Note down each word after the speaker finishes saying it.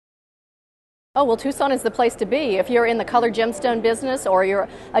Oh, well, Tucson is the place to be. If you're in the colored gemstone business or you're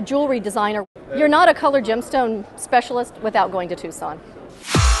a jewelry designer, you're not a colored gemstone specialist without going to Tucson.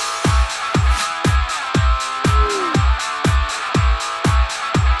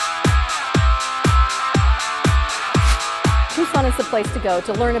 Tucson is the place to go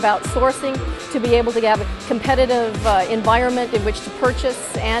to learn about sourcing, to be able to have a competitive environment in which to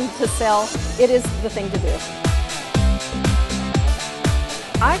purchase and to sell. It is the thing to do.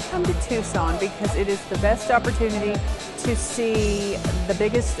 I come to Tucson because it is the best opportunity to see the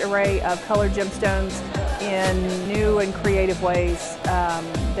biggest array of colored gemstones in new and creative ways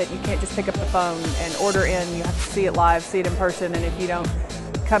that you can't just pick up the phone and order in. You have to see it live, see it in person, and if you don't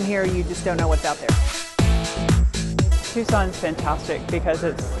come here, you just don't know what's out there. Tucson is fantastic because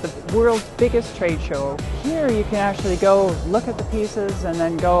it's the world's biggest trade show. Here you can actually go look at the pieces and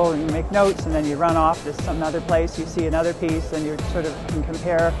then go and make notes, and then you run off to some other place, you see another piece and you sort of can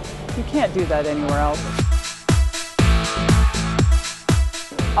compare. You can't do that anywhere else.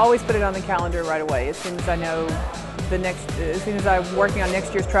 Always put it on the calendar right away. As soon as I know as soon as I'm working on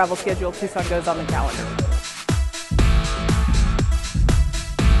next year's travel schedule, Tucson goes on the calendar.